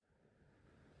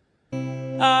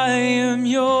I am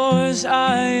yours,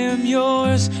 I am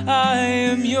yours, I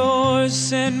am yours.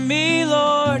 Send me,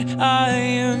 Lord, I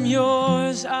am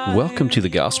yours. Welcome to the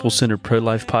Gospel-Centered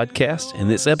Pro-Life Podcast. In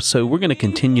this episode, we're going to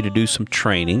continue to do some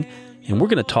training, and we're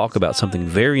going to talk about something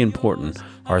very important,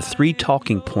 our 3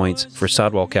 talking points for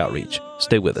sidewalk outreach.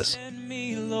 Stay with us.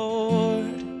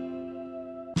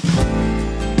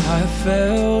 I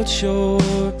felt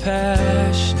your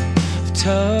passion, I've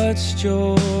touched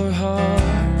your heart.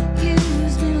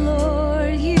 Use me,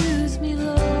 Lord, use me,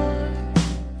 Lord.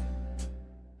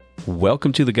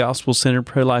 Welcome to the Gospel-Centered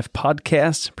Pro-Life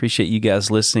Podcast. Appreciate you guys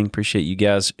listening. Appreciate you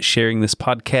guys sharing this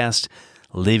podcast,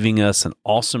 leaving us an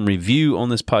awesome review on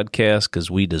this podcast because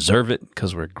we deserve it,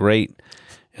 because we're great,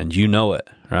 and you know it,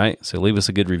 right? So leave us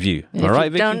a good review. All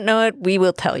right, Vicky? If you don't know it, we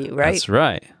will tell you, right? That's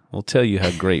right. We'll tell you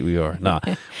how great we are.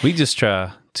 We just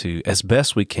try to, as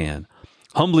best we can,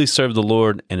 humbly serve the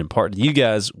Lord and impart to you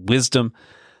guys wisdom,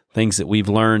 things that we've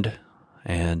learned,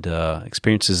 and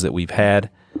experiences that we've had.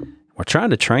 We're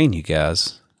trying to train you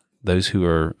guys, those who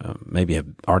are maybe have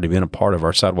already been a part of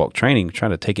our sidewalk training,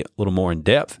 trying to take it a little more in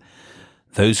depth.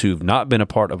 Those who've not been a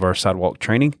part of our sidewalk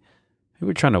training,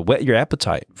 we're trying to whet your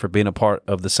appetite for being a part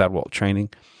of the sidewalk training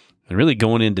and really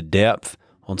going into depth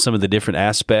on some of the different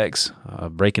aspects,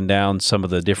 breaking down some of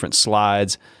the different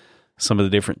slides, some of the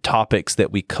different topics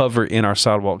that we cover in our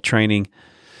sidewalk training.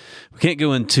 We can't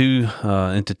go into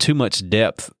too much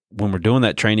depth when we're doing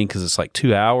that training because it's like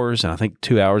 2 hours, and I think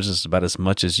 2 hours is about as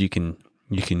much as you can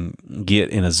get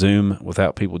in a Zoom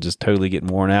without people just totally getting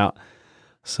worn out.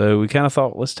 So we kind of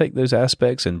thought, let's take those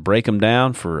aspects and break them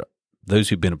down for those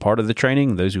who've been a part of the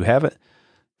training, those who haven't,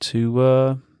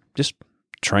 to just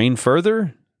train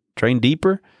further, train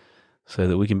deeper, so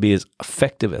that we can be as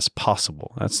effective as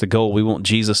possible. That's the goal. We want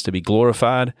Jesus to be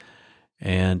glorified,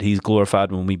 and He's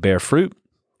glorified when we bear fruit.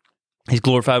 He's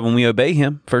glorified when we obey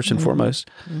Him, first and foremost.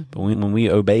 Mm-hmm. But when we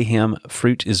obey Him,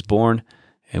 fruit is born,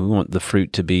 and we want the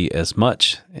fruit to be as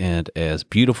much and as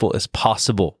beautiful as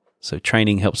possible. So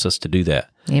training helps us to do that.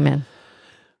 Amen.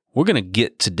 We're going to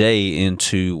get today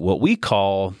into what we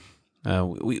call,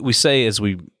 we say as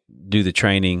we do the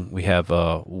training, we have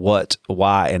what,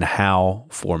 why, and how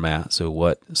format. So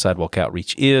what sidewalk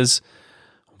outreach is,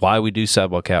 why we do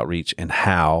sidewalk outreach, and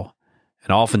how.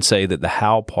 And I often say that the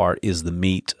how part is the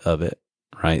meat of it,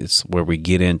 right? It's where we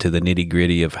get into the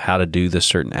nitty-gritty of how to do the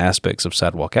certain aspects of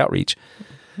sidewalk outreach.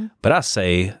 Mm-hmm. But I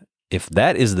say, if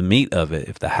that is the meat of it,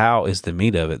 if the how is the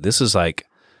meat of it, this is like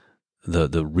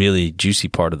the really juicy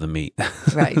part of the meat.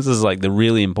 Right. This is like the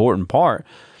really important part.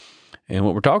 And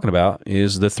what we're talking about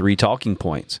is the 3 talking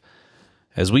points.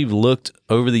 As we've looked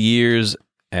over the years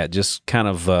at just kind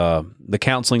of the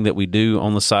counseling that we do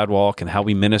on the sidewalk and how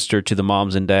we minister to the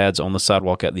moms and dads on the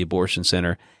sidewalk at the abortion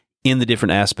center in the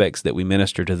different aspects that we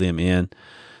minister to them in,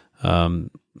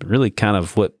 really kind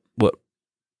of what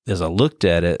as I looked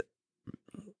at it,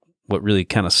 what really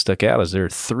kind of stuck out is there are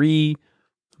 3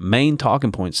 main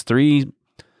talking points, 3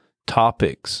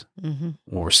 topics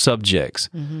or subjects,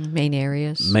 main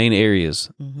areas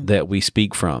that we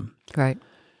speak from. Right.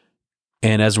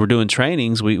 And as we're doing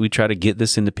trainings, we try to get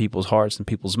this into people's hearts and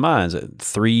people's minds.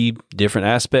 3 different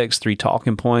aspects, 3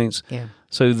 talking points. Yeah.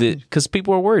 So that, because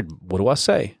people are worried, what do I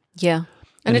say? Yeah.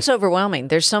 And it's overwhelming.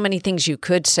 There's so many things you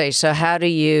could say. So how do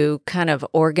you kind of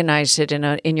organize it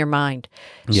in your mind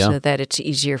so that it's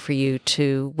easier for you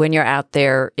to, when you're out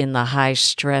there in the high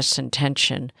stress and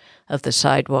tension of the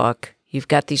sidewalk, you've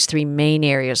got these 3 main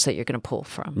areas that you're going to pull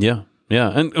from. Yeah, yeah.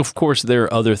 And of course, there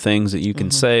are other things that you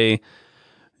can say,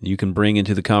 you can bring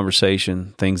into the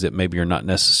conversation, things that maybe are not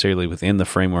necessarily within the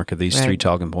framework of these 3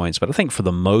 talking points. But I think for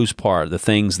the most part, the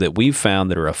things that we've found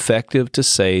that are effective to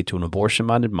say to an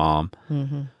abortion-minded mom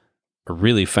are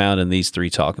really found in these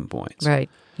 3 talking points. Right,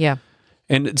 yeah.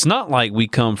 And it's not like we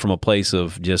come from a place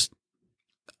of just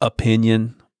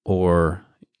opinion or,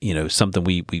 something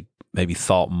we maybe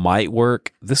thought might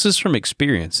work. This is from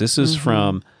experience. This is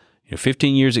from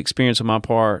 15 years experience on my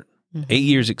part, 8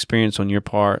 years experience on your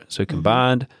part. So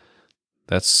combined,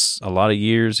 that's a lot of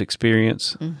years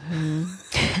experience.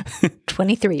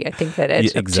 23, I think that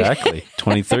is. Exactly.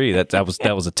 23. That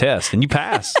was a test, and you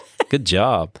passed. Good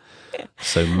job.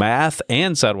 So math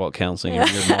and sidewalk counseling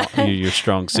are your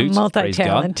strong suits.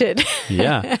 Multi-talented.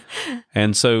 Yeah.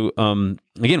 And so,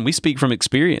 again, we speak from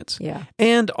experience. Yeah.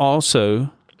 And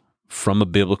also from a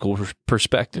biblical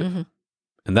perspective.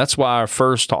 And that's why our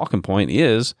first talking point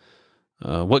is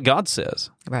what God says.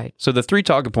 Right. So the 3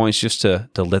 talking points, just to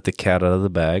let the cat out of the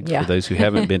bag for those who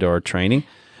haven't been to our training.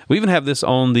 We even have this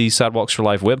on the Sidewalks for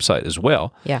Life website as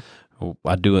well. Yeah.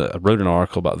 I wrote an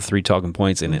article about the 3 talking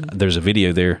points, and there's a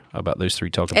video there about those 3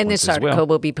 talking And points this as article well.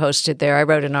 will be posted there. I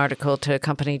wrote an article to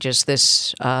accompany just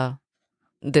this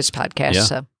podcast.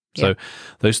 Yeah. So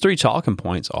those 3 talking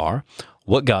points are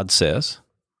what God says,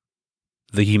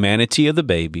 the humanity of the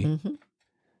baby,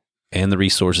 and the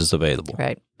resources available.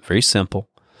 Right. Very simple.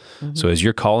 So as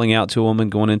you're calling out to a woman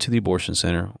going into the abortion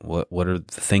center, what are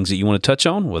the things that you want to touch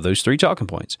on? Well, those 3 talking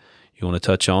points. You want to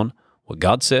touch on what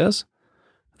God says,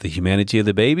 the humanity of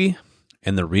the baby,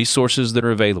 and the resources that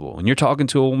are available. When you're talking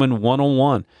to a woman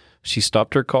one-on-one, she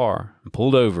stopped her car and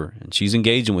pulled over, and she's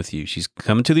engaging with you. She's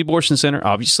coming to the abortion center,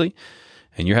 obviously,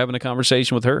 and you're having a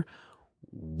conversation with her.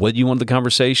 What do you want the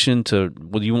conversation to,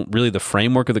 what do you want really the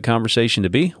framework of the conversation to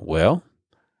be? Well,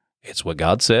 it's what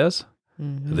God says,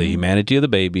 the humanity of the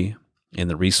baby, and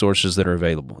the resources that are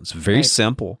available. It's very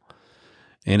simple.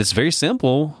 And it's very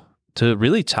simple to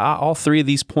really tie all 3 of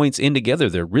these points in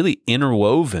together. They're really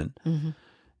interwoven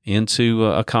into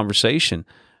a conversation.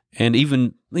 And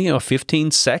even, a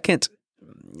 15-second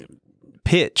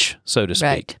pitch, so to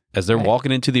speak, as they're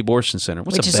walking into the abortion center.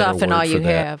 What's Which a is better often word all for you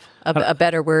that? have. A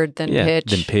better word than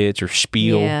pitch. Than pitch or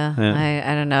spiel. Yeah.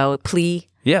 I don't know. Plea.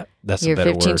 Yeah, that's Your a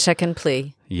better word. 15-second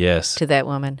plea Yes. to that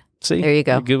woman. See, there you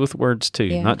go. You're good with words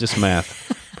too, not just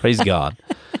math. Praise God.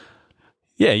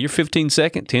 Yeah, your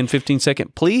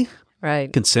 15-second plea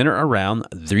can center around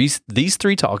these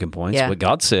 3 talking points, what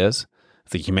God says,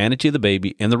 the humanity of the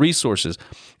baby, and the resources.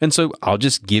 And so I'll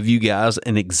just give you guys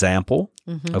an example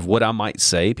of what I might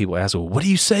say. People ask, well, what do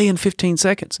you say in 15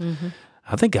 seconds?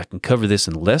 I think I can cover this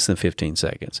in less than 15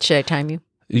 seconds. Should I time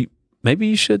you? Maybe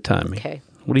you should time me. Okay.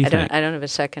 What do you think? I don't have a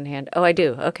second hand. Oh, I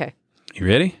do. Okay. You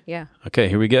ready? Yeah. Okay,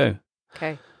 here we go.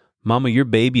 Okay. Mama, your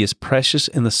baby is precious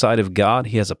in the sight of God.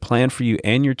 He has a plan for you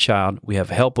and your child. We have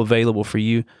help available for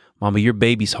you. Mama, your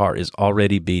baby's heart is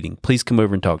already beating. Please come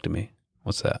over and talk to me.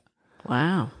 What's that?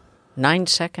 Wow. 9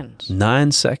 seconds.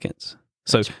 9 seconds.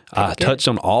 So I touched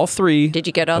on all 3. Did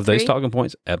you get all of those 3? talking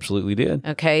points? Absolutely did.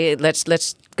 Okay,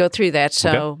 let's go through that.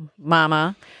 So,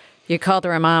 Mama, you called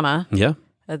her a mama. Yeah.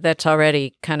 That's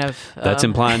already kind of... That's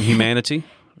implying humanity.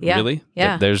 Yeah. Really?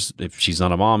 Yeah. If she's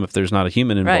not a mom, if there's not a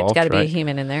human involved. Right, it's got to be a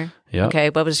human in there. Yeah.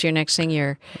 Okay, what was your next thing?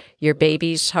 Your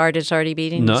baby's heart is already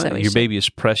beating? No, your baby is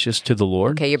precious to the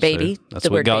Lord. Okay, your baby. So that's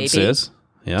what God says.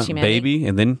 Yeah, baby,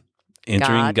 and then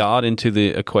entering God into the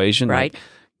equation. Right. Like,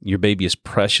 your baby is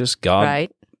precious. God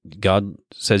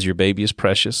says your baby is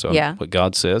precious. So what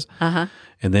God says.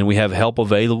 And then we have help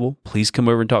available. Please come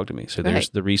over and talk to me. So there's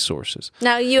the resources.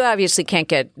 Now, you obviously can't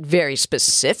get very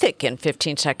specific in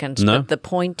 15 seconds, but the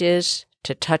point is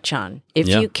to touch on. If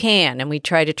you can, and we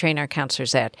try to train our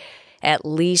counselors at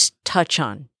least touch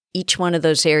on each one of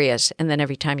those areas. And then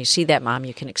every time you see that mom,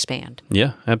 you can expand.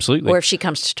 Yeah, absolutely. Or if she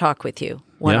comes to talk with you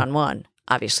one-on-one,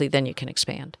 obviously, then you can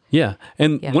expand. Yeah.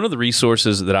 And one of the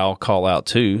resources that I'll call out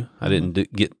too, I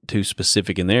didn't get too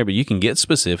specific in there, but you can get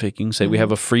specific. You can say we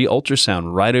have a free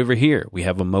ultrasound right over here. We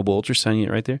have a mobile ultrasound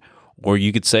unit right there. Or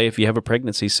you could say if you have a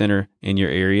pregnancy center in your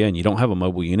area and you don't have a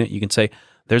mobile unit, you can say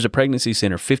there's a pregnancy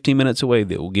center 15 minutes away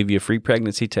that will give you a free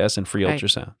pregnancy test and free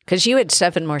ultrasound. Because you had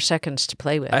 7 more seconds to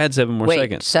play with. I had 7 more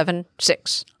seconds. 7,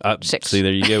 6. 6. See,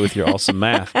 there you go with your awesome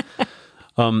math.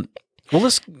 Well,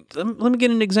 let me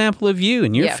get an example of you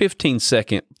and your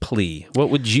 15-second plea. What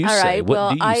would you say? Right.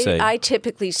 What do you say? I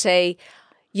typically say,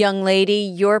 young lady,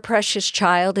 your precious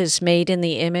child is made in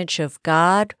the image of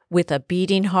God with a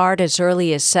beating heart as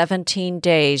early as 17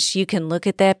 days. You can look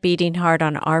at that beating heart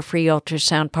on our free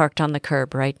ultrasound parked on the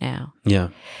curb right now. Yeah.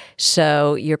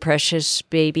 So your precious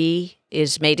baby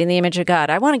is made in the image of God.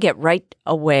 I want to get right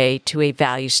away to a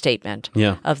value statement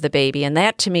of the baby. And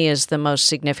that to me is the most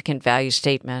significant value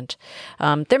statement.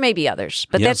 There may be others,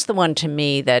 but that's the one to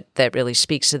me that really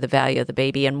speaks to the value of the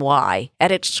baby and why,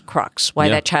 at its crux, why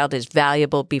that child is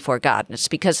valuable before God. And it's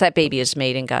because that baby is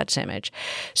made in God's image.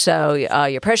 So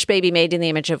your precious baby made in the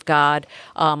image of God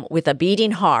with a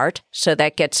beating heart. So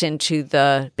that gets into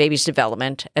the baby's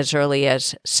development as early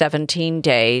as 17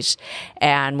 days.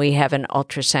 And we have an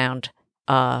ultrasound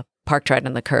parked right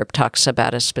on the curb, talks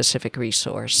about a specific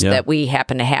resource that we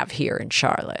happen to have here in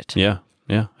Charlotte. Yeah,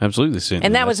 absolutely.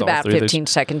 And that was about 15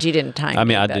 seconds. You didn't time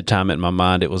I did time it in my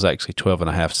mind. It was actually 12 and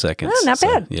a half seconds. Oh, not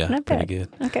bad. Yeah, not pretty bad.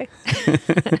 good. Okay.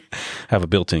 Have a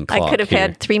built-in clock. I could have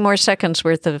had 3 more seconds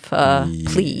worth of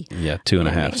plea. Yeah,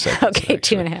 2.5 seconds. Okay,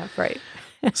 actually. 2.5, right.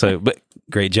 So, but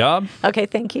great job. Okay,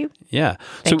 thank you. Yeah.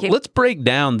 Thank you. Let's break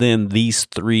down then these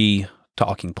 3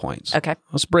 talking points. Okay.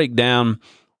 Let's break down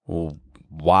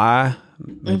why.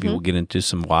 Maybe we'll get into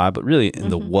some why, but really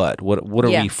the what. What are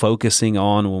we focusing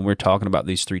on when we're talking about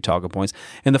these 3 talking points?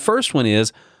 And the first one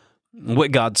is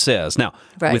what God says. Now,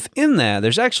 Right. within that,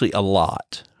 there's actually a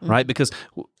lot, right? Because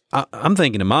I'm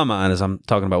thinking in my mind as I'm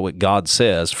talking about what God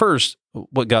says, first,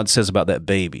 what God says about that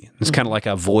baby. It's kind of like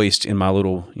I voiced in my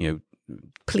little,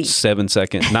 Plea.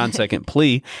 9-second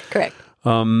plea. Correct.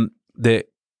 That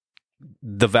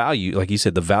the value, like you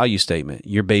said, the value statement,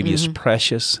 your baby is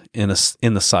precious in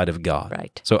the sight of God.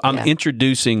 Right. So I'm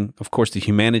introducing, of course, the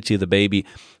humanity of the baby,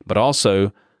 but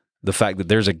also the fact that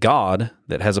there's a God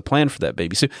that has a plan for that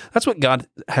baby. So that's what God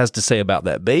has to say about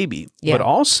that baby. Yeah. But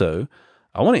also,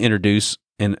 I want to introduce,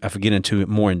 and if I get into a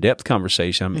more in-depth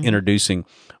conversation, I'm introducing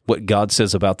what God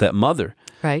says about that mother.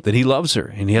 Right. That he loves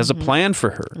her and he has a plan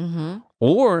for her.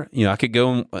 Or, I could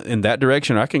go in that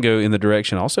direction, or I can go in the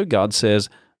direction also God says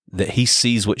that he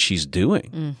sees what she's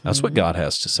doing. That's what God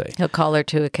has to say. He'll call her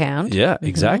to account. Yeah,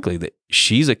 exactly. That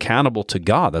she's accountable to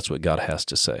God. That's what God has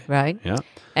to say. Right. Yeah.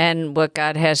 And what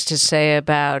God has to say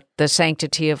about the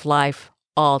sanctity of life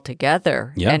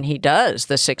altogether. Yeah. And he does,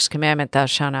 the sixth commandment, thou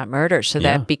shalt not murder. So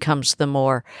that becomes the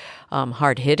more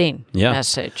hard-hitting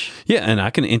message. Yeah, and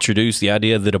I can introduce the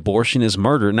idea that abortion is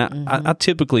murder. Now, I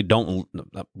typically don't,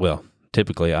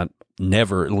 I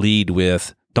never lead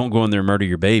with, don't go in there and murder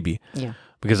your baby. Yeah.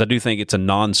 Because I do think it's a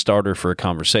non-starter for a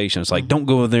conversation. It's like, don't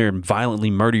go in there and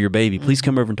violently murder your baby. Please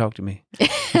come over and talk to me.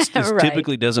 This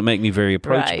typically doesn't make me very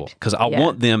approachable. Because I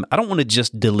want them, I don't want to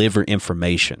just deliver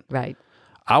information. Right.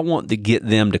 I want to get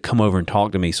them to come over and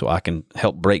talk to me so I can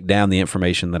help break down the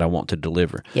information that I want to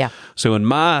deliver. Yeah. So in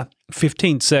my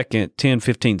 15 second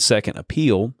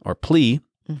appeal or plea,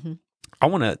 I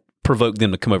want to provoke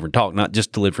them to come over and talk, not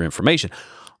just deliver information.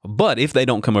 But if they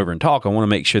don't come over and talk, I want to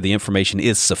make sure the information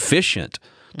is sufficient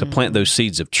to plant those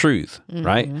seeds of truth,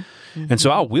 right? And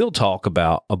so I will talk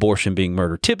about abortion being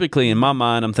murder. Typically, in my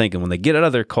mind, I'm thinking when they get out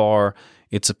of their car,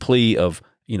 it's a plea of,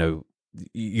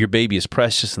 your baby is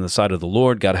precious in the sight of the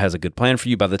Lord. God has a good plan for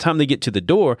you. By the time they get to the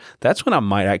door, that's when I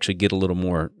might actually get a little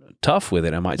more tough with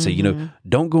it. I might say,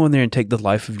 don't go in there and take the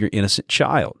life of your innocent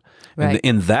child. Right. And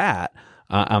in that,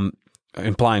 I'm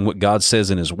implying what God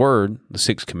says in his word, the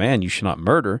sixth command, you should not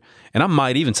murder. And I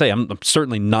might even say, I'm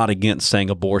certainly not against saying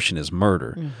abortion is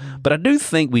murder. But I do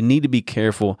think we need to be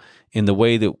careful in the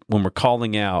way that when we're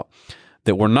calling out,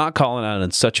 that we're not calling out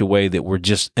in such a way that we're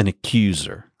just an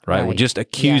accuser, right? We're just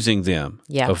accusing them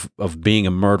of being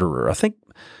a murderer. I think,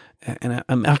 and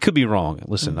I could be wrong.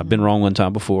 Listen, I've been wrong one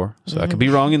time before, so I could be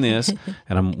wrong in this,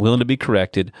 and I'm willing to be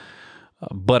corrected.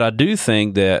 But I do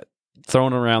think that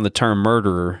throwing around the term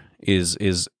murderer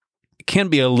can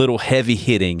be a little heavy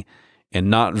hitting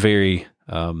and not very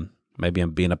maybe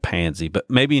I'm being a pansy, but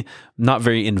maybe not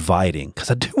very inviting, because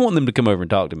I do want them to come over and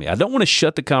talk to me. I don't want to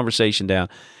shut the conversation down.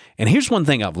 And here's one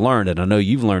thing I've learned, and I know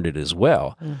you've learned it as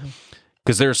well,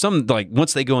 because there's some, like,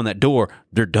 once they go in that door,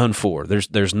 they're done for.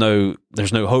 There's no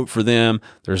hope for them.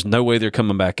 There's no way they're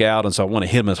coming back out, and so I want to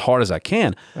hit them as hard as I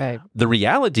can. Right. The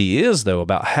reality is, though,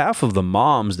 about half of the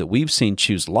moms that we've seen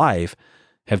choose life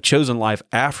have chosen life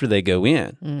after they go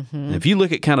in. And if you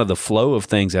look at kind of the flow of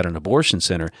things at an abortion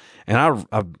center, and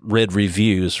I've read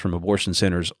reviews from abortion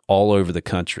centers all over the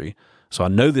country, so I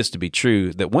know this to be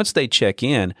true, that once they check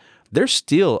in, they're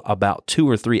still about 2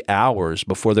 or 3 hours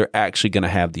before they're actually going to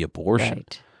have the abortion.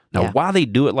 Right. Now, why they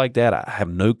do it like that, I have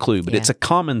no clue, but it's a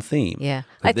common theme. Yeah.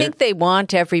 I think they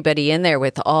want everybody in there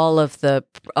with all of the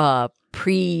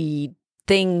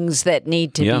things that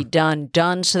need to be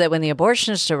done so that when the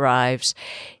abortionist arrives,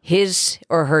 his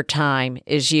or her time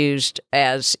is used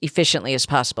as efficiently as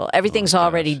possible. Everything's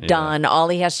already done. All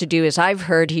he has to do is, I've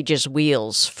heard he just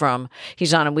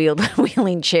he's on a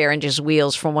wheeling chair and just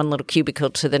wheels from one little cubicle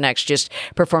to the next, just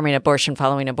performing abortion,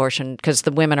 following abortion, because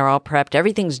the women are all prepped.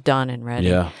 Everything's done and ready.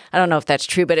 Yeah. I don't know if that's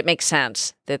true, but it makes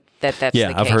sense that's the case.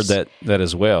 Yeah, I've heard that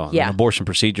as well. Yeah. An abortion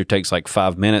procedure takes like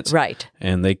 5 minutes. Right.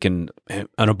 And an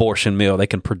abortion mill, they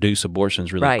can produce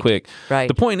abortions really quick. Right.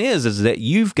 The point is that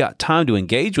you've got time to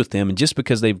engage with them, and just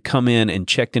because they've come in and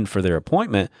checked in for their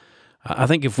appointment, I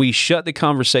think if we shut the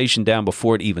conversation down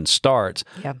before it even starts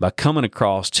by coming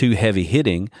across too heavy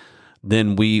hitting,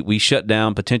 then we shut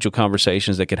down potential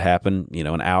conversations that could happen,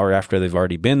 an hour after they've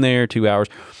already been there, 2 hours,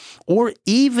 or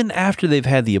even after they've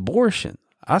had the abortion.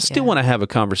 I still want to have a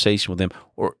conversation with them,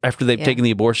 or after they've taken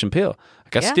the abortion pill.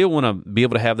 Like, I still want to be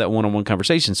able to have that one-on-one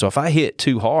conversation. So if I hit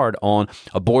too hard on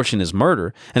abortion is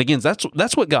murder, and again,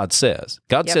 that's what God says.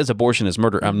 God says abortion is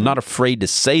murder. I'm not afraid to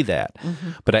say that,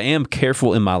 but I am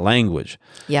careful in my language.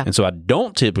 Yeah. And so I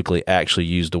don't typically actually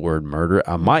use the word murder.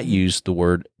 I might use the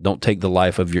word, don't take the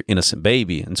life of your innocent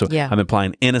baby. And so I'm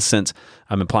implying innocence.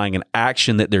 I'm implying an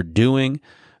action that they're doing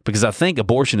because I think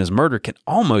abortion is murder can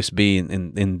almost be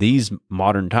in these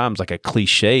modern times like a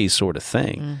cliche sort of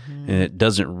thing, and it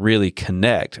doesn't really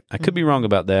connect. I could be wrong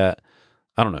about that.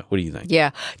 I don't know. What do you think?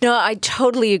 Yeah. No, I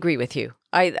totally agree with you.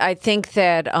 I think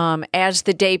that as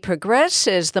the day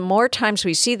progresses, the more times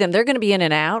we see them, they're going to be in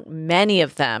and out, many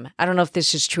of them. I don't know if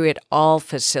this is true at all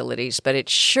facilities, but it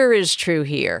sure is true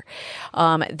here.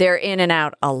 They're in and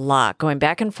out a lot, going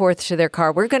back and forth to their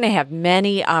car. We're going to have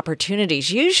many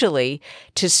opportunities, usually,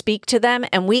 to speak to them,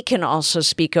 and we can also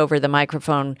speak over the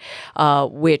microphone,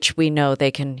 which we know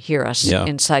they can hear us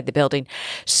inside the building.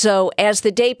 So as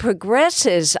the day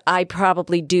progresses, I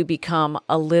probably do become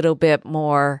a little bit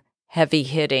more heavy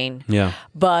hitting. Yeah.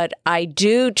 But I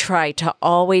do try to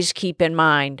always keep in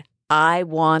mind, I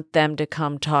want them to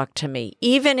come talk to me,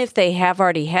 even if they have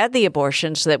already had the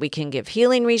abortion, so that we can give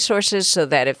healing resources, so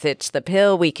that if it's the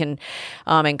pill, we can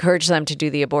encourage them to do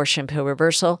the abortion pill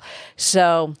reversal.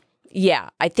 So, yeah,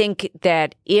 I think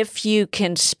that if you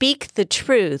can speak the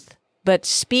truth, but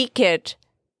speak it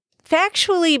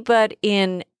factually, but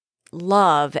in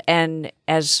love and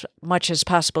as much as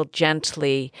possible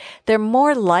gently, they're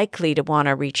more likely to want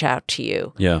to reach out to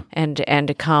you and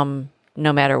to come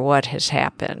no matter what has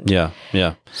happened. Yeah.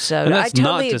 So I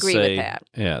totally agree with that.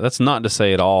 Yeah, that's not to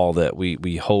say at all that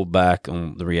we hold back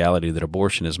on the reality that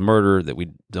abortion is murder, that we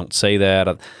don't say that.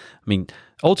 I mean,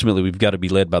 ultimately, we've got to be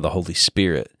led by the Holy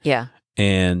Spirit. Yeah.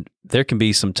 And there can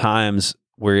be some times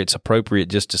where it's appropriate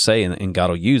just to say, and God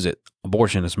will use it,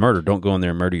 abortion is murder. Don't go in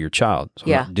there and murder your child. So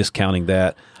I'm not discounting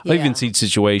that. I've even seen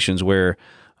situations where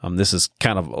this is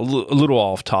kind of a little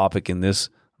off topic in this,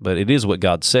 but it is what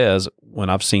God says. When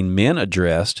I've seen men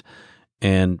addressed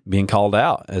and being called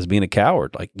out as being a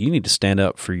coward, like, you need to stand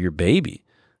up for your baby.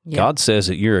 Yeah. God says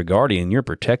that you're a guardian, you're a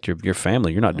protector of your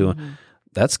family. You're not doing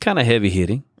that's kind of heavy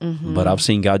hitting, but I've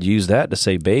seen God use that to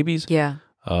save babies. Yeah.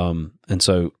 And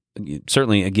so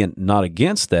certainly, again, not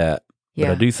against that, but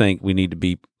I do think we need to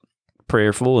be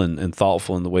prayerful and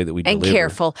thoughtful in the way that we deliver. And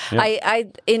careful. Yeah. I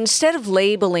instead of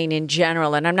labeling in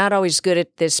general, and I'm not always good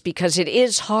at this because it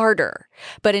is harder,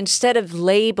 but instead of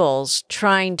labels,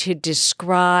 trying to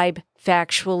describe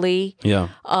factually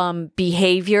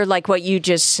behavior, like what you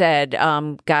just said,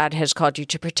 God has called you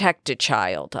to protect a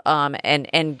child,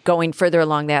 and going further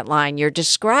along that line, you're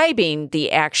describing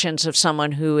the actions of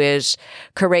someone who is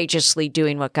courageously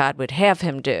doing what God would have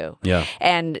him do. Yeah.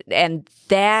 And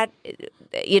that,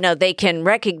 they can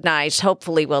recognize,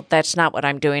 hopefully, well, that's not what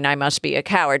I'm doing. I must be a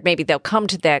coward. Maybe they'll come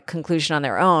to that conclusion on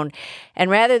their own.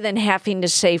 And rather than having to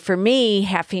say,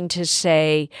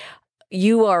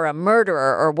 you are a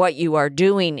murderer, or what you are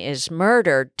doing is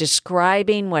murder,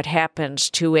 describing what happens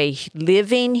to a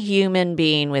living human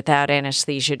being without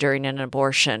anesthesia during an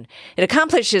abortion, it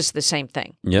accomplishes the same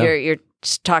thing. Yeah. You're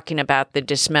talking about the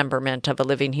dismemberment of a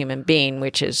living human being,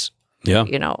 which is,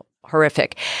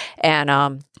 horrific.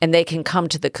 And they can come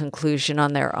to the conclusion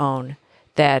on their own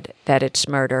that it's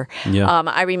murder. Yeah.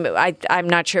 I'm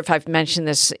not sure if I've mentioned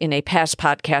this in a past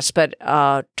podcast,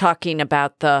 but talking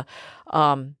about the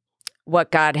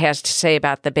what God has to say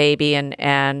about the baby,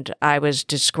 and I was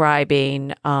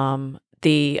describing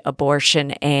the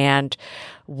abortion and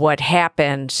what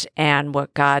happens and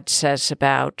what God says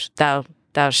about thou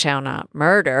shalt not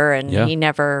murder, and he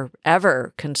never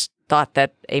ever thought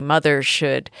that a mother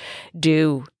should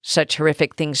do such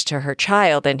horrific things to her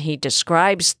child, and he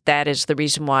describes that as the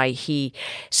reason why he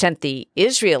sent the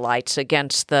Israelites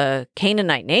against the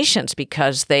Canaanite nations,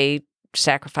 because they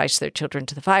sacrifice their children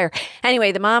to the fire.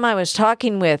 Anyway, the mom I was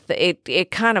talking with, it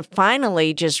kind of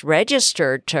finally just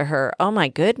registered to her, oh my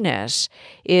goodness,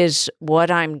 is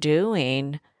what I'm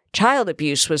doing. Child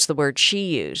abuse was the word she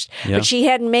used. Yeah. But she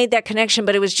hadn't made that connection,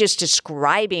 but it was just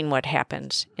describing what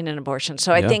happens in an abortion.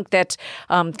 So I think that's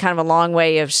kind of a long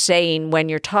way of saying, when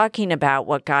you're talking about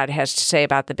what God has to say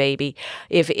about the baby,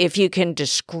 if you can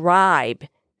describe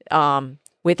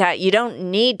without, you don't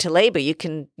need to label. You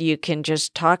can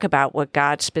just talk about what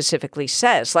God specifically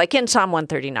says, like in Psalm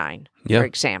 139, for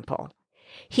example.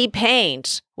 He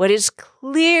paints what is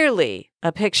clearly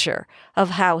a picture of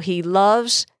how he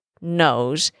loves,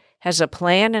 knows, has a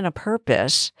plan and a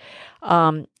purpose,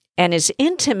 and is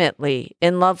intimately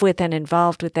in love with and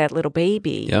involved with that little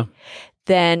baby.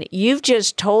 Then you've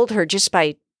just told her, just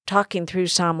by talking through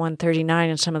Psalm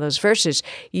 139 and some of those verses,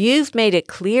 you've made it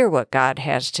clear what God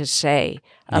has to say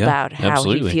about how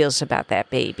he feels about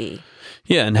that baby.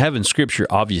 Yeah, and having Scripture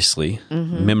obviously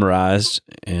memorized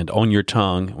and on your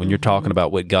tongue when you're talking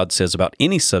about what God says about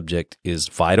any subject is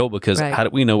vital, because how do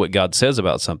we know what God says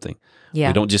about something?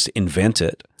 We don't just invent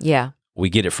it. We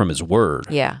get it from His Word.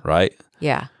 Right?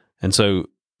 Yeah. And so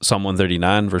Psalm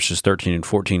 139, verses 13 and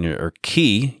 14 are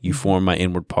key. You form my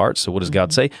inward parts. So what does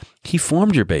God say? He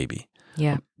formed your baby.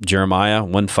 Yeah. Jeremiah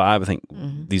 1:5, I think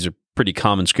these are pretty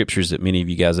common scriptures that many of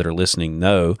you guys that are listening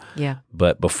know. Yeah.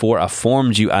 But before I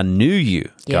formed you, I knew you,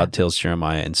 God tells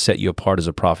Jeremiah, and set you apart as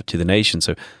a prophet to the nation.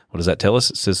 So what does that tell us?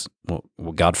 It says, well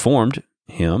God formed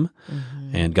him,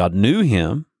 and God knew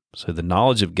him. So the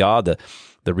knowledge of God,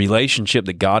 the relationship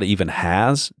that God even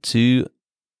has to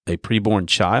a preborn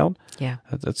child,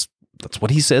 that's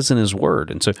what he says in his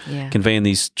word. And so conveying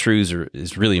these truths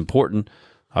is really important,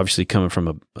 obviously coming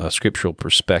from a scriptural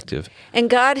perspective. And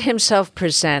God himself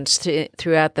presents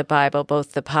throughout the Bible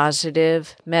both the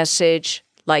positive message,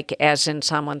 like as in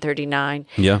Psalm 139,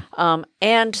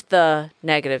 and the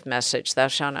negative message, thou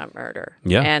shalt not murder.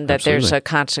 Yeah, and that there's a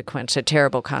consequence, a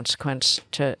terrible consequence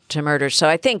to murder. So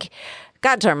I think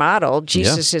God's our model.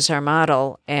 Jesus is our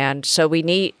model. And so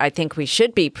I think we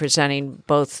should be presenting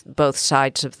both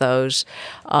sides of those,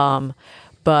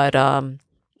 but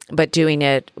doing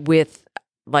it with,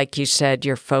 like you said,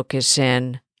 your focus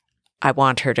in, I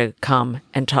want her to come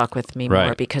and talk with me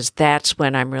more, because that's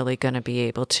when I'm really going to be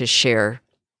able to share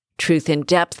truth in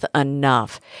depth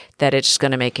enough that it's going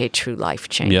to make a true life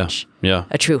change.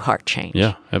 A true heart change.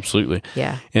 Yeah, absolutely.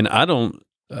 Yeah. And I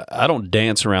don't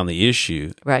dance around the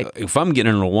issue. Right. If I'm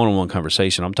getting in a one-on-one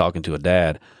conversation, I'm talking to a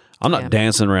dad, I'm not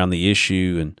dancing around the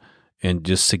issue and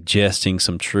just suggesting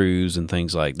some truths and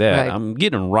things like that. Right. I'm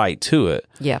getting right to it.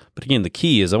 Yeah. But again, the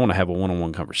key is I want to have a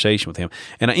one-on-one conversation with him.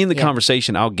 And in the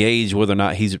conversation, I'll gauge whether or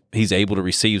not he's able to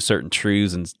receive certain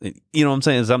truths. And you know what I'm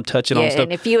saying? As I'm touching on stuff.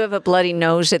 And if you have a bloody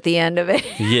nose at the end of it,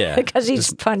 because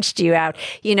he's punched you out,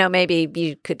 maybe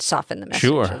you could soften the message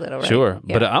a little, right? Sure.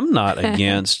 Yeah. But I'm not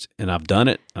against, and I've done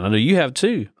it, and I know you have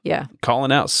too. Yeah.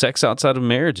 Calling out sex outside of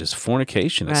marriage is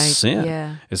fornication. It's sin.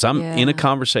 Yeah. As I'm in a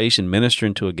conversation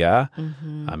ministering to a guy,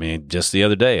 I mean, just the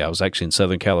other day, I was actually in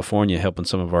Southern California helping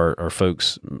some of our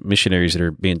folks, missionaries that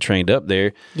are being trained up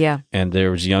there. Yeah. And there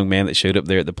was a young man that showed up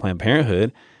there at the Planned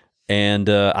Parenthood. And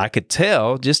I could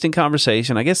tell just in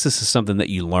conversation, I guess this is something that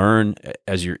you learn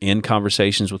as you're in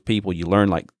conversations with people. You learn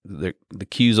like the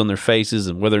cues on their faces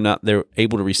and whether or not they're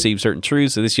able to receive certain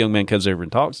truths. So this young man comes over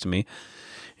and talks to me.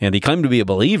 And he claimed to be a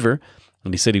believer,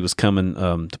 and he said he was coming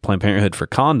to Planned Parenthood for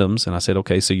condoms. And I said,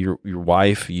 okay, so you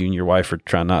and your wife are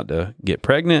trying not to get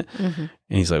pregnant? And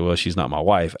he's like, well, she's not my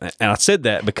wife. And I said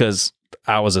that because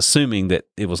I was assuming that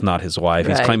it was not his wife.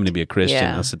 He's claiming to be a Christian.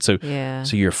 Yeah. I said, so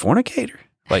you're a fornicator?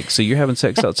 Like, so you're having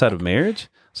sex outside of marriage?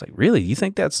 It's like, really? You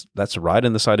think that's right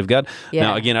in the sight of God? Yeah.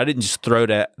 Now, again, I didn't just throw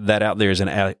that out there as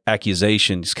an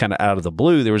accusation, just kind of out of the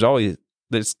blue.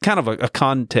 There's kind of a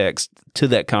context to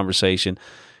that conversation.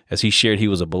 As he shared he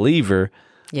was a believer,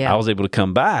 I was able to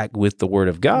come back with the word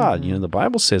of God. The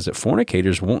Bible says that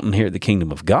fornicators won't inherit the kingdom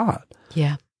of God.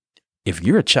 Yeah. If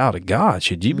you're a child of God,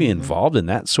 should you be involved in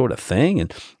that sort of thing?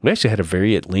 And we actually had a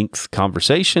very at length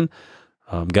conversation.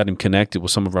 Got him connected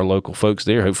with some of our local folks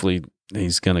there. Hopefully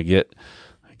he's going to get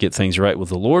things right with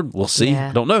the Lord. We'll see.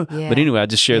 Yeah. Don't know. Yeah. But anyway, I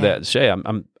just share that to say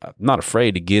I'm not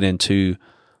afraid to get into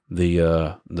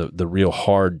the real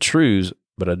hard truths,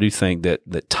 but I do think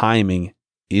that timing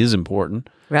is important.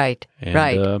 Right. And,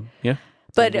 right.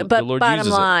 But the Lord bottom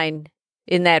uses line,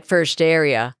 in that first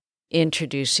area,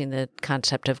 introducing the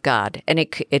concept of God, and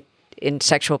it in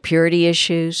sexual purity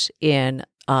issues, in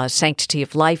sanctity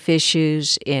of life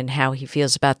issues, in how he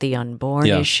feels about the unborn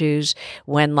issues,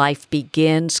 when life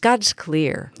begins, God's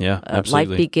clear. Yeah,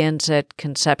 absolutely. Life begins at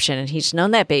conception, and he's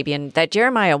known that baby. And that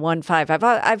Jeremiah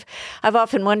 1:5, I've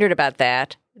often wondered about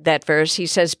that verse. He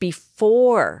says,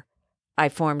 before I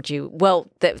formed you.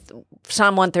 Well,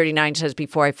 Psalm 139 says,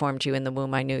 before I formed you in the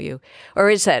womb, I knew you. Or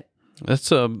is that?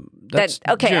 That's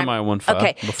okay, Jeremiah 1:5.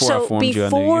 Okay,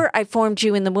 before I formed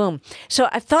you in the womb. So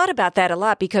I've thought about that a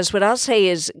lot, because what I'll say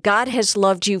is God has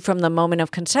loved you from the moment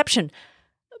of conception,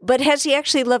 but has he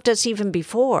actually loved us even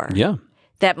before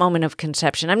that moment of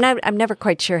conception? I'm never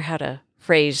quite sure how to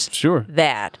phrase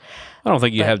that. I don't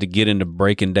think you have to get into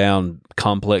breaking down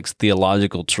complex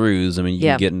theological truths. I mean, you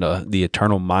can get into the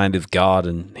eternal mind of God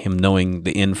and him knowing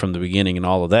the end from the beginning and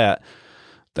all of that.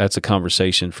 That's a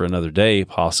conversation for another day,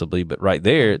 possibly. But right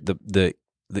there,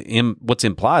 what's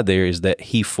implied there is that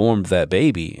he formed that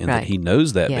baby and that he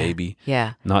knows that baby.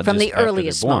 Yeah, not from just the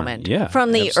earliest moment. Yeah,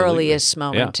 from the absolutely. earliest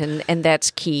moment, and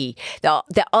that's key.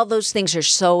 All those things are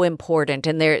so important,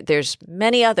 and there's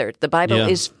many other. The Bible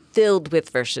is filled with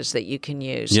verses that you can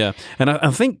use. Yeah, and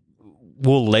I think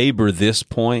we'll labor this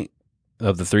point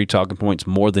of the 3 talking points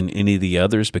more than any of the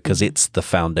others because it's the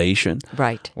foundation.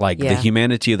 Right. Like the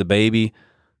humanity of the baby.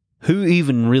 Who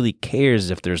even really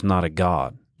cares if there's not a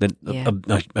God?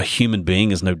 that a human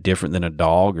being is no different than a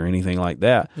dog or anything like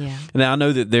that. Yeah. Now, I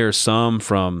know that there are some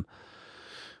from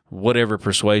whatever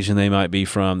persuasion they might be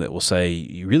from that will say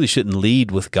you really shouldn't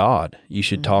lead with God. You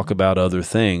should talk about other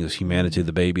things, humanity of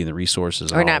the baby and the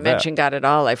resources. And Or all not of that. mention God at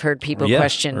all. I've heard people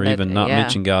question or that, even not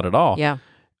mention God at all. Yeah.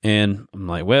 And I'm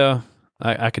like, well,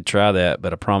 I could try that,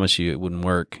 but I promise you it wouldn't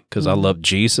work because I love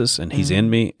Jesus and He's in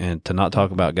me, and to not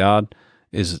talk about God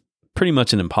is pretty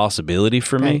much an impossibility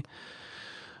for me.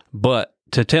 But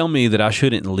to tell me that I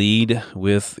shouldn't lead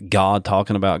with God,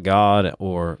 talking about God,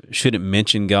 or shouldn't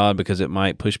mention God because it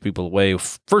might push people away,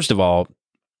 first of all,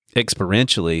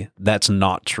 experientially, that's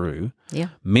not true. Yeah.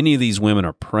 Many of these women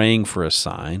are praying for a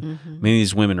sign. Many of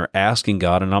these women are asking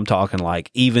God, and I'm talking like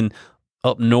even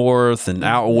up north and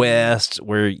out west,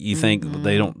 where you think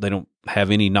they don't have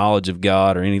any knowledge of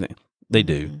God or anything. They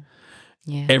do.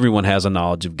 Yeah. Everyone has a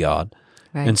knowledge of God.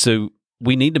 Right. And so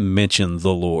we need to mention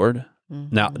the Lord.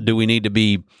 Now, do we need to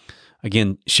be,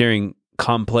 again, sharing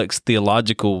complex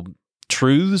theological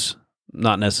truths?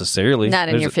 Not necessarily. Not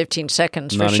in your 15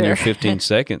 seconds, for not sure. in your 15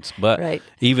 seconds. But Right.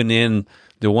 even in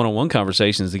the one-on-one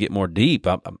conversations to get more deep,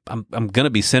 I'm going to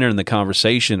be centering the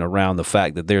conversation around the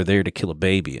fact that they're there to kill a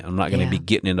baby. I'm not going to be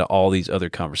getting into all these other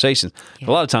conversations. A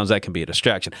lot of times that can be a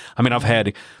distraction. I mean, I've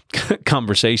had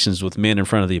conversations with men in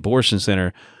front of the abortion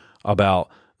center about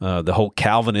the whole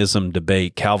Calvinism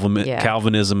debate,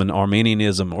 Calvinism and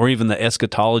Arminianism, or even the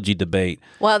eschatology debate.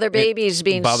 While their baby's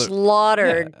being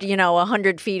slaughtered,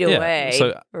 100 feet away.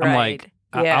 So I'm like,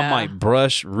 I might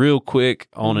brush real quick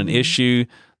on an issue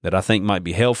that I think might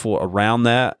be helpful around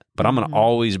that, but I'm going to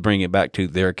always bring it back to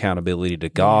their accountability to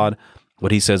God,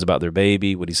 what He says about their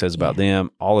baby, what He says about them,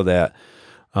 all of that.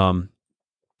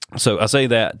 So I say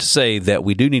that to say that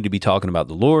we do need to be talking about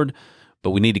the Lord, but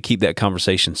we need to keep that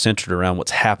conversation centered around what's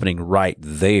happening right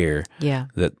there. Yeah.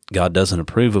 That God doesn't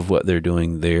approve of what they're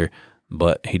doing there,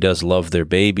 but He does love their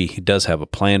baby. He does have a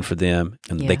plan for them,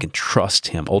 and they can trust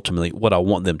Him. Ultimately, what I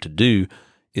want them to do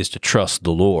is to trust the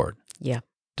Lord. Yeah.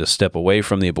 To step away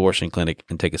from the abortion clinic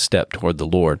and take a step toward the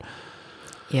Lord.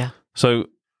 Yeah. So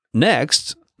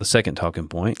next, the second talking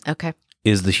point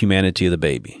is the humanity of the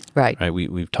baby. Right.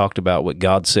 We've talked about what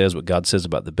God says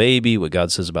about the baby, what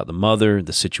God says about the mother,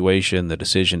 the situation, the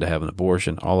decision to have an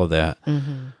abortion, all of that.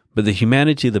 But the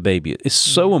humanity of the baby is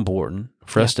so important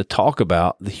for us to talk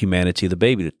about the humanity of the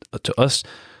baby, to us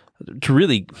to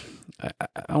really,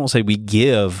 I won't say we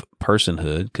give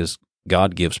personhood, because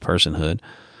God gives personhood,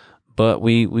 but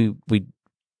we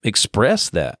express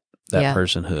that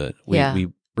personhood. We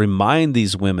remind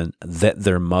these women that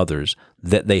they're mothers,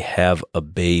 that they have a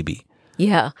baby.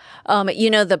 Yeah.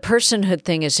 The personhood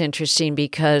thing is interesting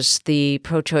because the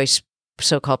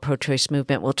so-called pro-choice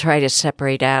movement will try to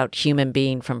separate out human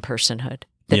being from personhood,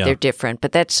 that they're different.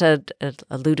 But that's a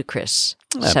ludicrous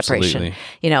separation.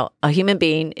 A human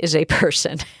being is a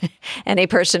person, and a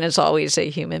person is always a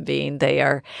human being.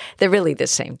 They're really the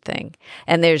same thing.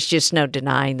 And there's just no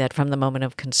denying that from the moment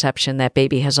of conception, that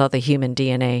baby has all the human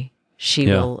DNA she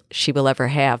will ever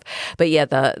have. But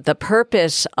the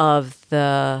purpose of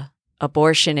the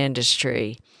abortion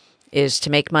industry is to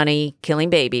make money killing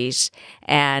babies,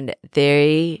 and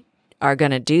they are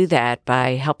going to do that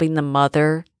by helping the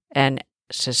mother and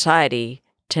society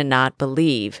to not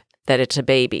believe that it's a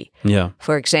baby. Yeah.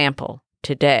 For example,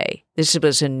 today, this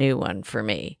was a new one for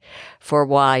me, for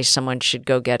why someone should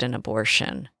go get an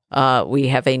abortion. We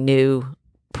have a new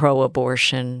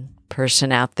pro-abortion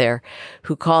person out there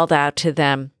who called out to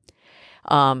them,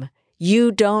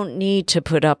 you don't need to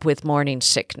put up with morning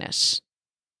sickness.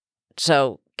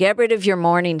 So get rid of your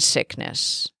morning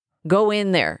sickness. Go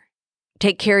in there.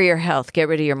 Take care of your health. Get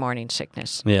rid of your morning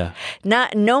sickness. Yeah.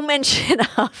 No mention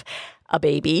of a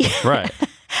baby. Right.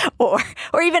 or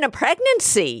even a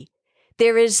pregnancy.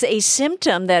 There is a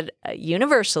symptom that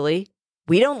universally,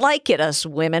 we don't like it, us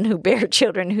women who bear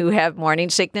children who have morning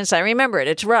sickness. I remember it.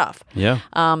 It's rough. Yeah.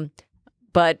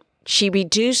 But she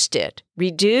reduced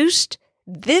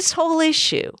this whole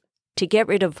issue to get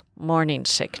rid of morning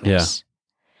sickness.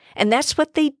 Yeah. And that's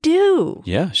what they do.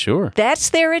 Yeah, sure. That's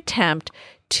their attempt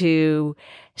to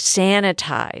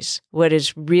sanitize what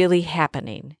is really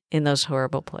happening in those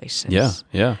horrible places. Yeah,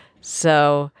 yeah.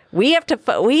 So we have to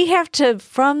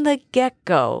from the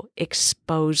get-go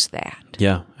expose that.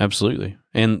 Yeah, absolutely.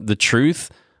 And the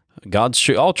truth, God's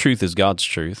truth, all truth is God's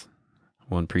truth.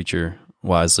 One preacher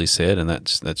wisely said, and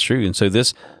that's true. And so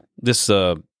this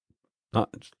not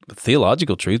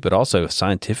theological truth, but also a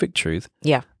scientific truth.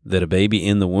 Yeah. That a baby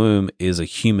in the womb is a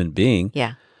human being.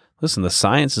 Yeah. Listen, the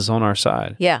science is on our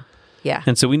side. Yeah. Yeah.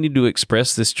 And so we need to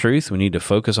express this truth. We need to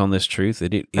focus on this truth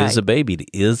that it is a baby. It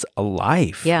is a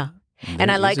life. Yeah.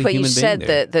 And I like a what you human being said,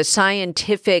 there. the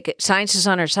science is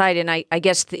on our side. And I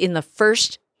guess in the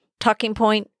first talking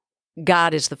point,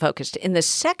 God is the focus. In the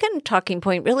second talking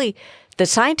point, really, the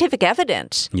scientific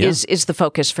evidence is the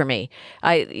focus for me.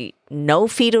 I know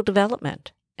fetal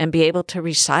development and be able to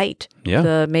recite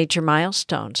the major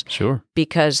milestones. Sure.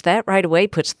 Because that right away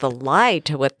puts the lie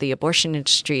to what the abortion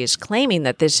industry is claiming,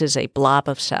 that this is a blob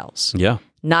of cells. Yeah.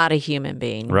 Not a human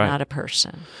being, not a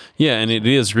person. Yeah, and it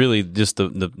is really just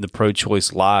the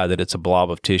pro-choice lie that it's a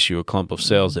blob of tissue, a clump of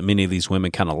cells that many of these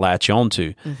women kind of latch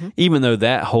onto, even though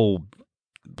that whole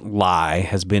lie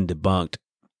has been debunked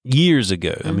years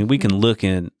ago. I mean, we can look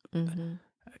in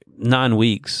 9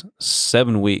 weeks,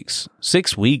 7 weeks,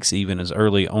 6 weeks, even as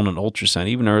early on an ultrasound,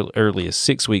 even early as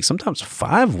 6 weeks, sometimes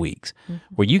 5 weeks,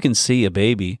 where you can see a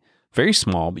baby, very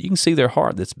small, but you can see their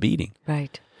heart that's beating.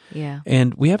 Right. Yeah.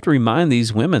 And we have to remind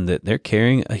these women that they're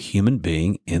carrying a human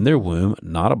being in their womb,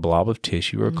 not a blob of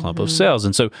tissue or a clump of cells.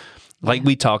 And so, like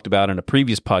we talked about in a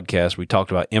previous podcast, we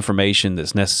talked about information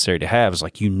that's necessary to have. It's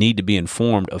like you need to be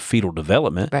informed of fetal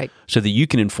development so that you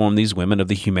can inform these women of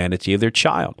the humanity of their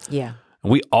child. Yeah.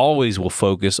 And we always will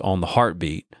focus on the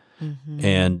heartbeat.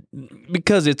 And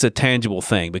because it's a tangible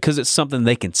thing, because it's something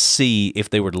they can see. If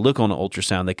they were to look on an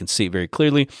ultrasound, they can see it very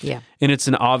clearly. Yeah. And it's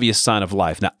an obvious sign of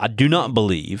life. Now, I do not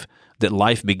believe that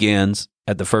life begins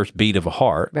at the first beat of a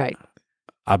heart. Right.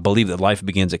 I believe that life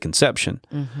begins at conception.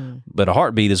 But a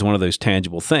heartbeat is one of those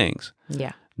tangible things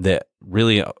that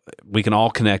really we can all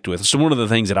connect with. So one of the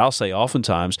things that I'll say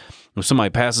oftentimes, if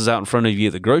somebody passes out in front of you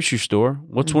at the grocery store,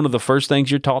 what's one of the first things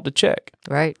you're taught to check?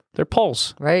 Right. Their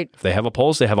pulse. Right. If they have a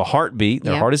pulse, they have a heartbeat,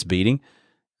 their heart is beating,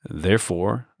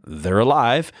 therefore they're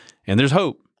alive and there's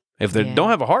hope. If they don't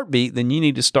have a heartbeat, then you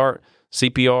need to start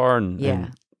CPR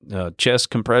and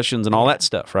chest compressions and all that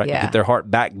stuff, right? To get their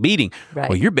heart back beating. Right.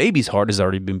 Well, your baby's heart has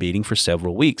already been beating for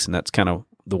several weeks, and that's kind of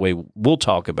the way we'll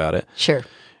talk about it. Sure.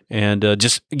 And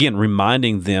just, again,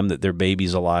 reminding them that their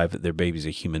baby's alive, that their baby's a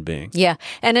human being. Yeah.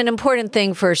 And an important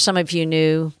thing for some of you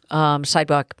new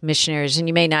sidewalk missionaries, and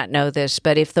you may not know this,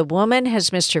 but if the woman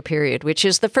has missed her period, which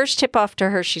is the first tip off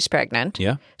to her she's pregnant.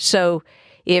 Yeah. So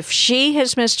if she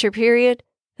has missed her period,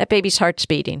 that baby's heart's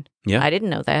beating. Yeah. I didn't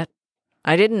know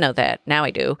that. Now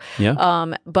I do.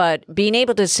 Yeah. But being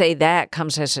able to say that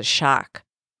comes as a shock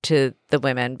to the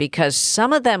women, because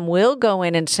some of them will go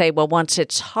in and say, well, once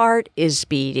its heart is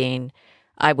beating,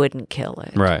 I wouldn't kill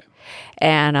it. Right.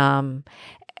 And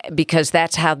because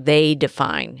that's how they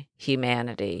define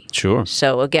humanity. Sure.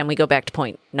 So again, we go back to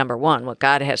point number one, what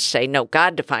God has to say. No,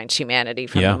 God defines humanity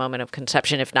from the moment of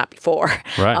conception, if not before.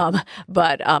 Right.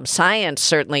 But science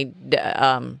certainly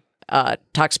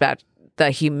talks about the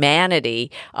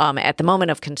humanity. At the moment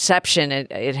of conception,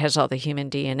 it has all the human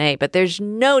DNA, but there's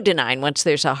no denying once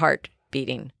there's a heart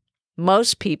beating.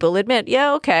 Most people admit,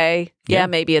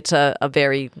 maybe it's a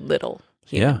very little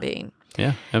human being.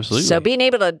 Yeah, absolutely. So being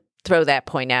able to throw that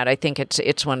point out, I think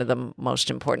it's one of the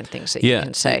most important things that you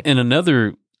can say. And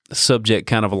another subject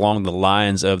kind of along the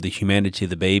lines of the humanity of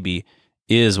the baby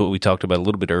is what we talked about a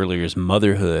little bit earlier, is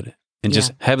motherhood. And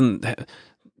just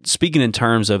speaking in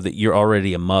terms of that you're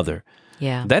already a mother.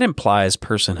 Yeah. That implies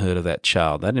personhood of that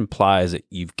child. That implies that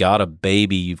you've got a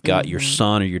baby, you've got your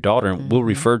son or your daughter, and we'll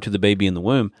refer to the baby in the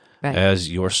womb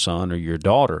as your son or your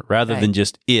daughter, rather than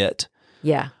just it.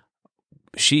 Yeah.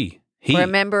 She, he. Or a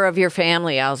member of your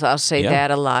family. I'll say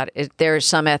that a lot. There are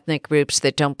some ethnic groups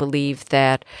that don't believe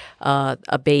that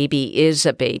a baby is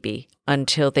a baby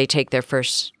until they take their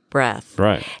first breath.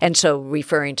 Right. And so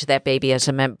referring to that baby as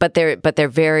a member, but they're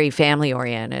very family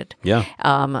oriented. Yeah.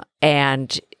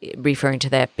 And referring to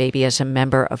that baby as a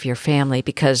member of your family,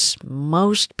 because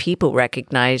most people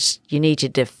recognize you need to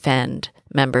defend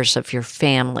members of your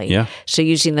family. Yeah. So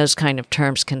using those kind of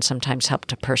terms can sometimes help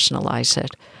to personalize it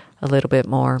a little bit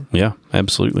more. Yeah,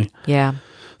 absolutely. Yeah.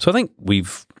 So I think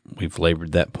we've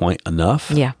labored that point enough.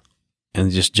 Yeah.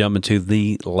 And just jump into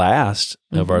the last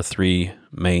of our three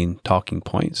main talking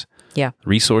points. Yeah.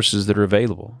 Resources that are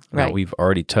available. Right. Now, we've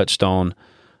already touched on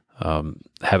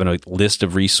having a list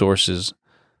of resources,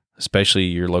 especially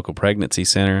your local pregnancy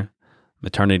center,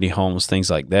 maternity homes,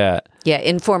 things like that. Yeah,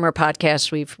 in former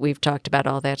podcasts, we've talked about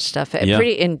all that stuff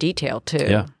pretty in detail too.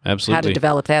 Yeah, absolutely. How to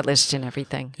develop that list and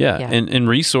everything. Yeah. And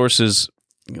resources,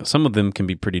 some of them can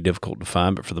be pretty difficult to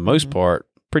find, but for the most part,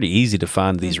 pretty easy to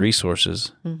find these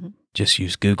resources. Just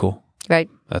use Google. Right.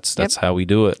 That's how we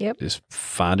do it. Yep. Just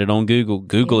find it on Google.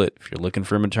 Google it. If you're looking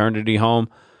for a maternity home,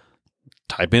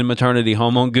 type in maternity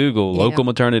home on Google, local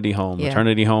maternity home,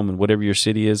 maternity home, and whatever your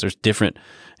city is. There's different,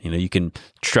 you can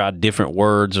try different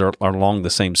words or along the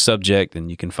same subject, and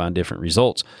you can find different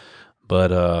results.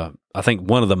 But I think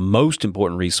one of the most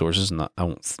important resources, and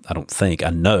I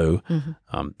know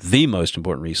the most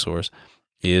important resource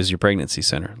is your pregnancy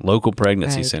center, local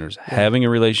pregnancy centers, having a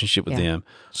relationship with them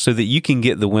so that you can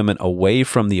get the women away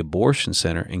from the abortion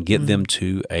center and get them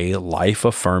to a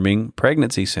life-affirming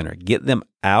pregnancy center, get them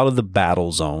out of the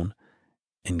battle zone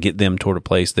and get them toward a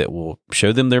place that will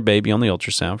show them their baby on the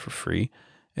ultrasound for free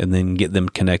and then get them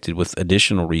connected with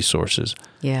additional resources.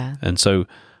 Yeah. And so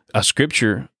a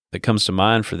scripture that comes to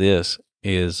mind for this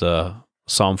is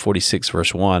Psalm 46,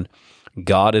 verse 1.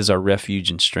 God is our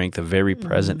refuge and strength, a very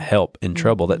present help in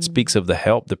trouble. That speaks of the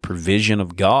help, the provision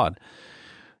of God.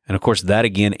 And of course, that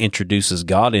again introduces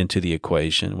God into the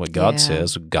equation. What God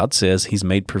says He's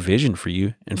made provision for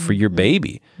you and for your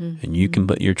baby, and you can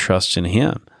put your trust in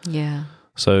Him. Yeah.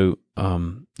 So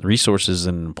resources is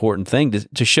an important thing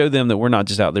to show them that we're not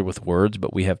just out there with words,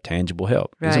 but we have tangible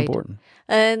help. It's important.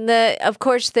 And of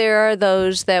course, there are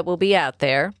those that will be out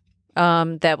there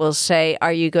that will say,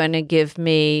 are you going to give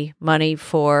me money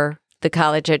for the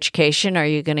college education? Are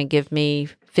you going to give me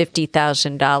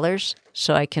 $50,000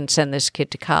 so I can send this kid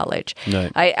to college?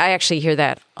 Right. I actually hear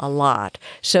that a lot.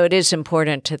 So it is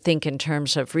important to think in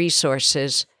terms of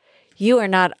resources. You are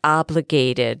not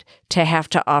obligated to have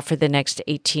to offer the next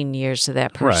 18 years of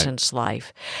that person's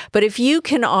life. But if you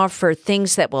can offer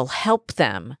things that will help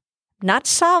them, not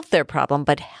solve their problem,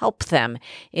 but help them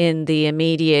in the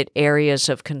immediate areas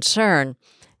of concern,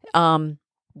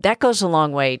 that goes a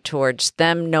long way towards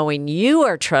them knowing you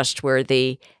are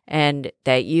trustworthy and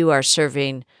that you are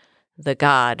serving the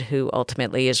God who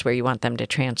ultimately is where you want them to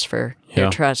transfer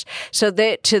their trust. So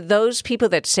to those people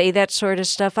that say that sort of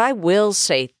stuff, I will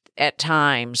say at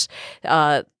times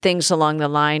things along the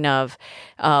line of,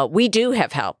 we do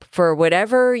have help. For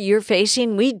whatever you're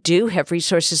facing, we do have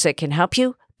resources that can help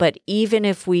you. But even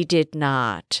if we did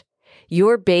not,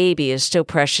 your baby is still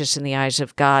precious in the eyes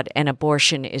of God, and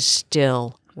abortion is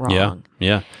still wrong.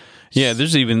 Yeah.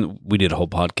 We did a whole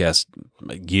podcast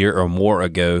a year or more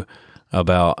ago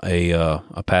about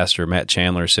a pastor, Matt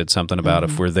Chandler, said something about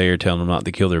if we're there telling them not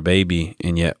to kill their baby,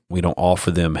 and yet we don't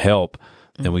offer them help,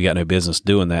 then we got no business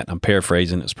doing that. I'm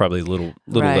paraphrasing. It's probably a little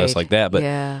less like that. But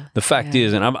the fact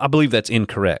is, and I believe that's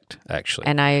incorrect, actually.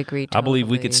 And I agree totally. I believe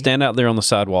we could stand out there on the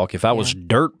sidewalk. If I was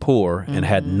dirt poor and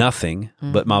had nothing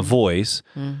but my voice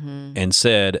and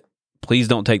said, please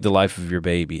don't take the life of your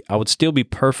baby, I would still be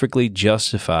perfectly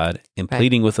justified in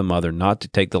pleading with a mother not to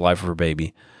take the life of her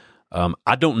baby.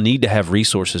 I don't need to have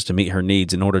resources to meet her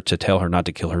needs in order to tell her not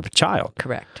to kill her child.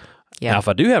 Correct. Yeah. Now, if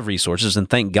I do have resources, and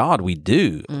thank God we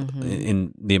do,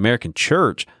 in the American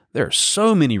church, there are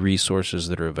so many resources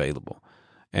that are available.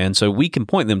 And so we can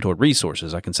point them toward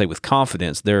resources. I can say with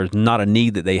confidence, there's not a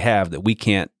need that they have that we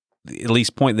can't at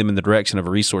least point them in the direction of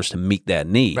a resource to meet that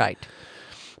need. Right.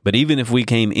 But even if we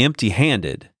came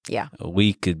empty-handed,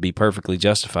 we could be perfectly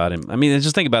justified. And I mean,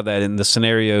 just think about that in the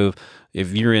scenario of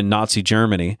if you're in Nazi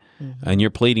Germany and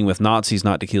you're pleading with Nazis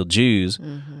not to kill Jews,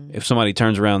 if somebody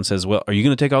turns around and says, well, are you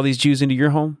going to take all these Jews into your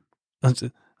home?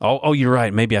 Oh, you're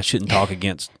right. Maybe I shouldn't talk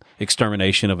against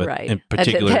extermination of a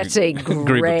particular That's a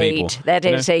group of people. That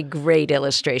is a great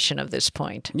illustration of this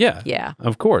point. Yeah,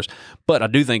 of course. But I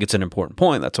do think it's an important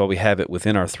point. That's why we have it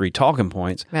within our 3 talking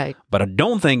points. Right. But I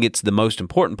don't think it's the most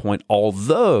important point,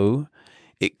 although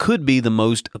it could be the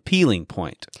most appealing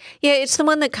point. Yeah, it's the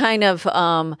one that kind of,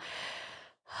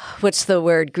 what's the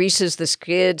word, greases the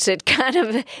skids.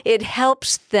 It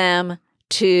helps them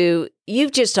to,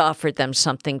 you've just offered them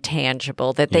something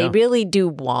tangible that they really do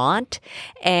want,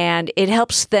 and it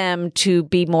helps them to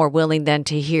be more willing then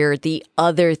to hear the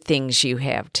other things you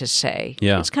have to say.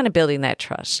 Yeah. It's kind of building that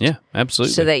trust. Yeah,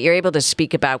 absolutely. So that you're able to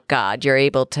speak about God. You're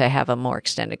able to have a more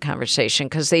extended conversation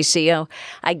because they see, oh,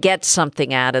 I get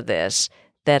something out of this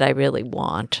that I really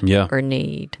want or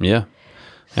need. Yeah,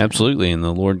 absolutely. And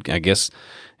the Lord, I guess,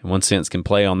 in one sense, can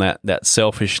play on that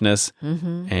selfishness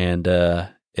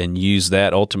and use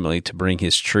that ultimately to bring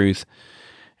His truth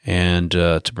and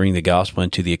to bring the gospel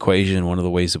into the equation. One of the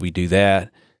ways that we do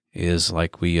that is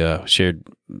like we shared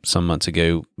some months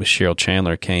ago with Cheryl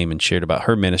Chandler came and shared about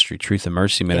her ministry, Truth and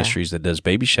Mercy Ministries, that does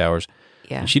baby showers.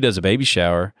 Yeah. And she does a baby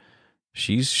shower.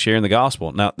 She's sharing the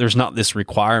gospel. Now, there's not this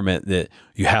requirement that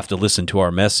you have to listen to our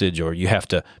message or you have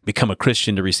to become a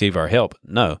Christian to receive our help.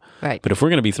 No. Right. But if we're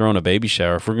going to be throwing a baby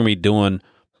shower, if we're going to be doing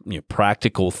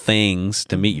practical things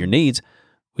to meet your needs,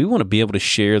 we want to be able to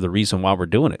share the reason why we're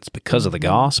doing it. It's because of the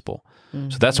gospel.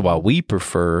 So that's why we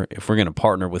prefer, if we're going to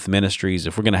partner with ministries,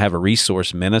 if we're going to have a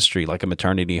resource ministry like a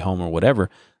maternity home or whatever,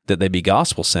 that they be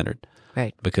gospel-centered.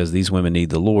 Right. Because these women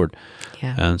need the Lord.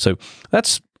 Yeah. And so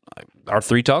that's our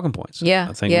 3 talking points. Yeah,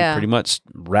 I think we pretty much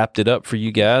wrapped it up for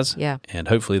you guys. Yeah. And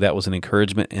hopefully that was an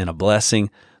encouragement and a blessing.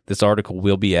 This article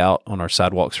will be out on our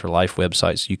Sidewalks for Life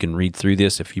website, so you can read through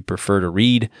this. If you prefer to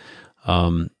read,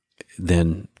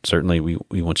 then certainly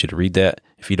we want you to read that.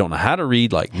 If you don't know how to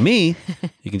read like me,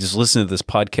 you can just listen to this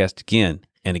podcast again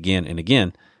and again and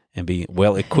again and be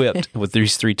well equipped with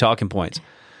these 3 talking points.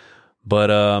 But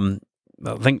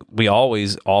I think we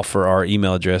always offer our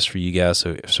email address for you guys.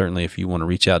 So certainly if you want to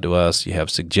reach out to us, you have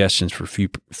suggestions for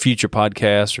future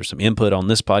podcasts or some input on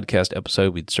this podcast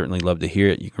episode, we'd certainly love to hear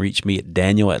it. You can reach me at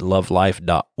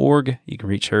daniel@lovelife.org. You can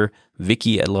reach her,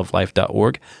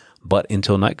 Vicky@lovelife.org. But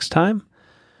until next time,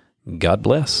 God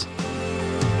bless.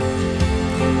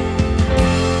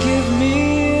 Give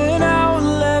me an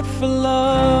outlet for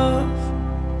love.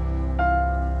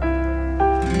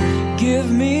 Give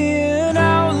me an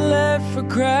outlet for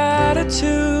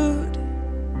gratitude.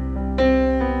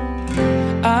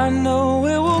 I know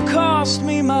it will cost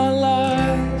me my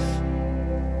life,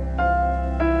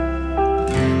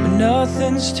 but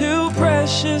nothing's too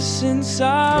precious since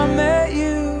I met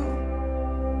you.